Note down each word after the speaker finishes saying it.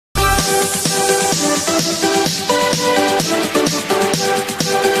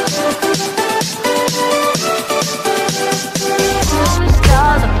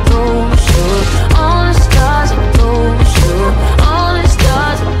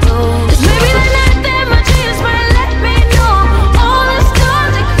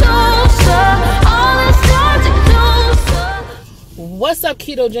What's up,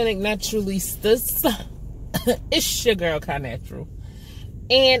 ketogenic naturalistas? It's your girl Khanaturalketo,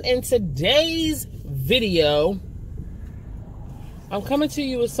 and in today's video I'm coming to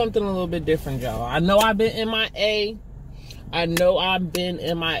you with something a little bit different, y'all. I know I've been MIA. I know I've been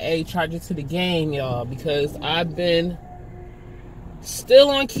MIA, charged to the game, y'all, because I've been still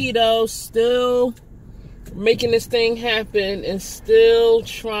on keto, still making this thing happen, and still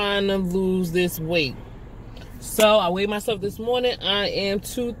trying to lose this weight. So I weighed myself this morning. I am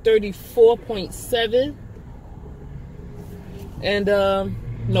 234.7. And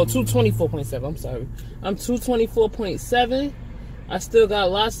no, 224.7. I'm sorry. I'm 224.7. I still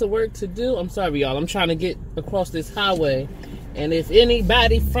got lots of work to do. I'm sorry, y'all. I'm trying to get across this highway. And if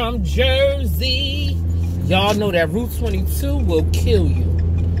anybody from Jersey, y'all know that Route 22 will kill you.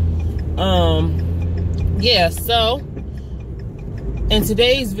 Yeah, so in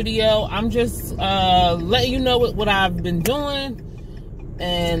today's video, I'm just letting you know what I've been doing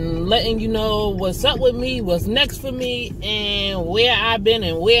and letting you know what's up with me, what's next for me, and where I've been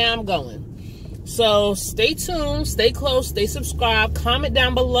and where I'm going. So stay tuned, stay close, stay subscribed, comment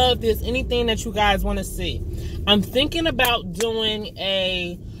down below if there's anything that you guys want to see. I'm thinking about doing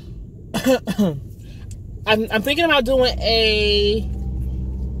a I'm thinking about doing a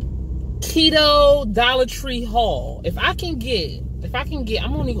keto Dollar Tree haul. If I can get,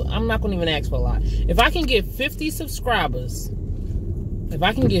 I'm not gonna even ask for a lot. If I can get 50 subscribers,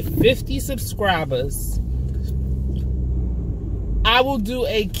 I will do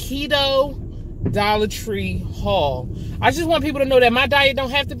a keto Dollar Tree haul. I just want people to know that my diet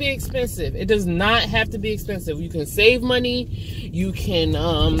don't have to be expensive. It does not have to be expensive. You can save money. You can,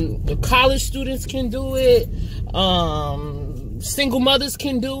 college students can do it. Single mothers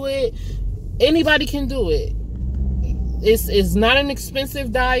can do it. Anybody can do it. It's not an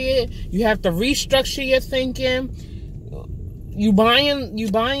expensive diet. You have to restructure your thinking. You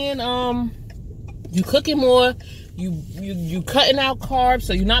cooking more. You cutting out carbs,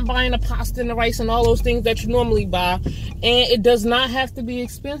 so you're not buying the pasta and the rice and all those things that you normally buy. And it does not have to be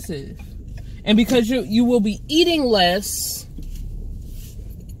expensive. And because you will be eating less,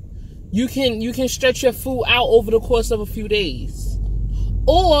 you can stretch your food out over the course of a few days.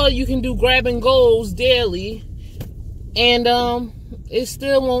 Or you can do grab and goes daily, and it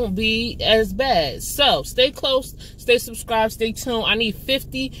still won't be as bad. So stay close, stay subscribed, stay tuned. I need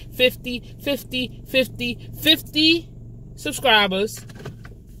 50 subscribers,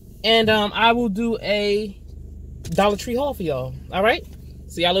 and I will do a Dollar Tree haul for y'all. All right,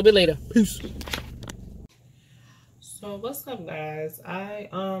 see y'all a little bit later. Peace. So what's up, guys? I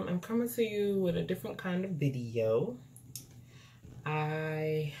am coming to you with a different kind of video.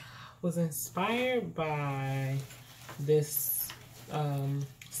 I was inspired by this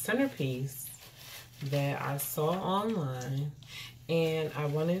centerpiece that I saw online, and I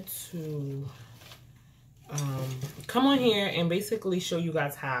wanted to come on here and basically show you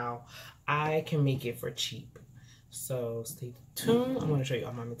guys how I can make it for cheap. So stay tuned. I'm going to show you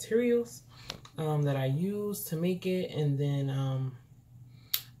all my materials that I use to make it, and then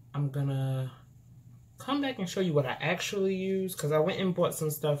I'm gonna come back and show you what I actually use, because I went and bought some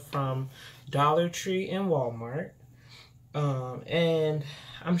stuff from Dollar Tree and Walmart. And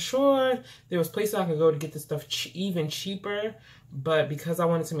I'm sure there was places I could go to get this stuff even cheaper, but because I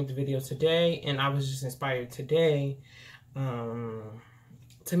wanted to make the video today and I was just inspired today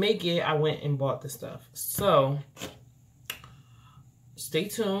to make it, I went and bought the stuff. So stay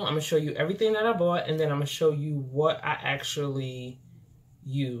tuned. I'm gonna show you everything that I bought, and then I'm gonna show you what I actually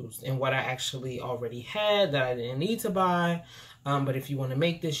used and what I actually already had that I didn't need to buy. But if you want to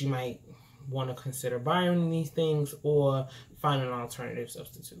make this, you might want to consider buying these things or find an alternative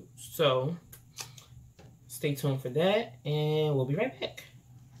substitute. So stay tuned for that, and we'll be right back.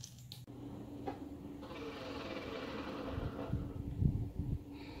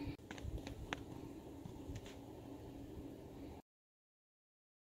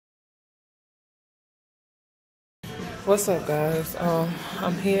 What's up, guys?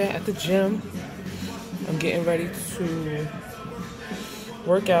 I'm here at the gym. I'm getting ready to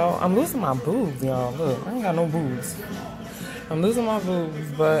work out. I'm losing my boobs, y'all. Look, I ain't got no boobs. I'm losing my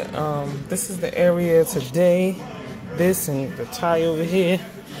boobs, but this is the area today. This and the tie over here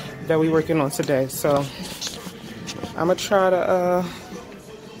that we working on today. So I'm gonna try to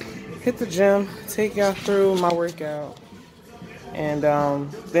hit the gym, take y'all through my workout, and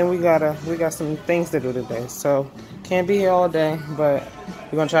then we got some things to do today. So can't be here all day, but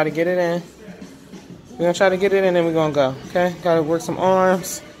we're gonna try to get it in. We're gonna try to get it in, and we're gonna go. Okay, gotta work some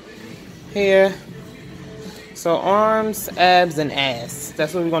arms here. So arms, abs, and ass.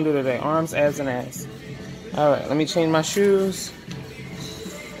 That's what we're gonna do today. Arms, abs, and ass. All right, let me change my shoes.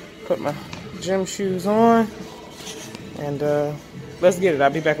 Put my gym shoes on, and let's get it. I'll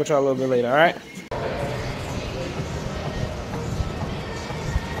be back with y'all a little bit later. All right.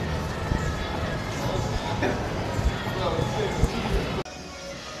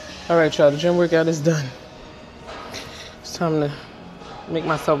 All right, y'all. The gym workout is done. It's time to make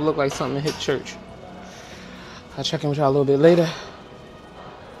myself look like something and hit church. I'll check in with y'all a little bit later.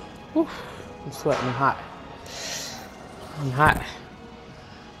 Whew, I'm sweating. I'm hot. I'm hot.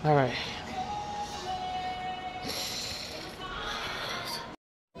 All right.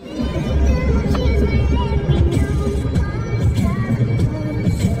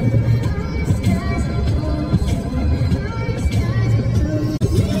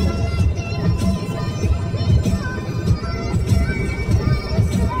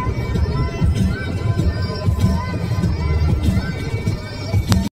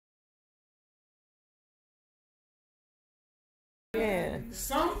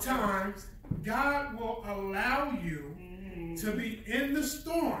 Sometimes God will allow you to be in the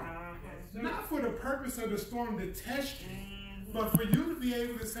storm, not for the purpose of the storm to test you, but for you to be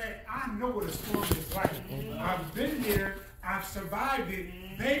able to say, I know what a storm is like. I've been here, I've survived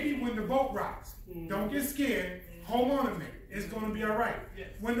it. Baby, when the boat rocks, don't get scared. Hold on a minute. It's going to be all right.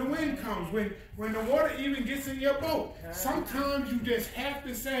 When the wind comes, when the water even gets in your boat, sometimes you just have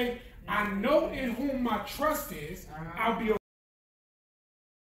to say, I know in whom my trust is. I'll be